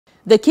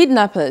The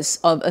kidnappers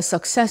of a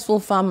successful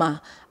farmer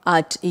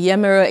at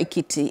Iyemero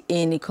Ekiti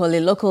in Ikole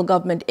local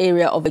government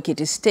area of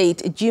Ekiti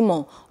State,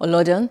 Jimoh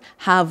Olodan,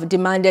 have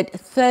demanded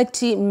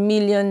 30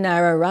 million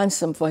naira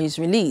ransom for his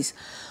release.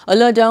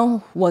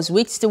 Olodan was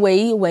whisked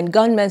away when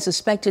gunmen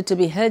suspected to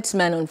be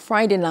herdsmen on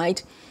Friday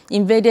night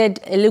invaded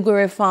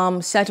Ikole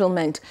farm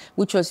settlement,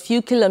 which was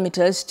few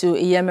kilometers to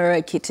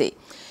Iyemero Ekiti.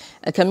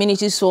 A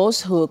community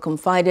source who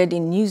confided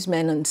in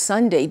newsmen on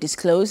Sunday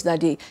disclosed that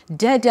the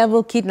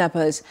daredevil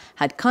kidnappers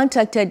had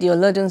contacted the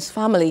Olodan's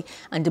family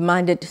and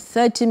demanded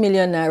 30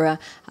 million naira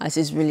as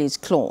his release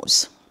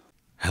clause.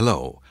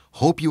 Hello,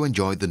 hope you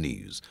enjoyed the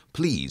news.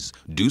 Please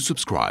do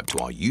subscribe to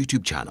our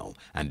YouTube channel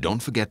and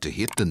don't forget to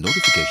hit the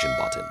notification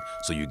button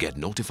so you get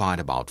notified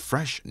about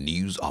fresh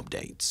news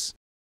updates.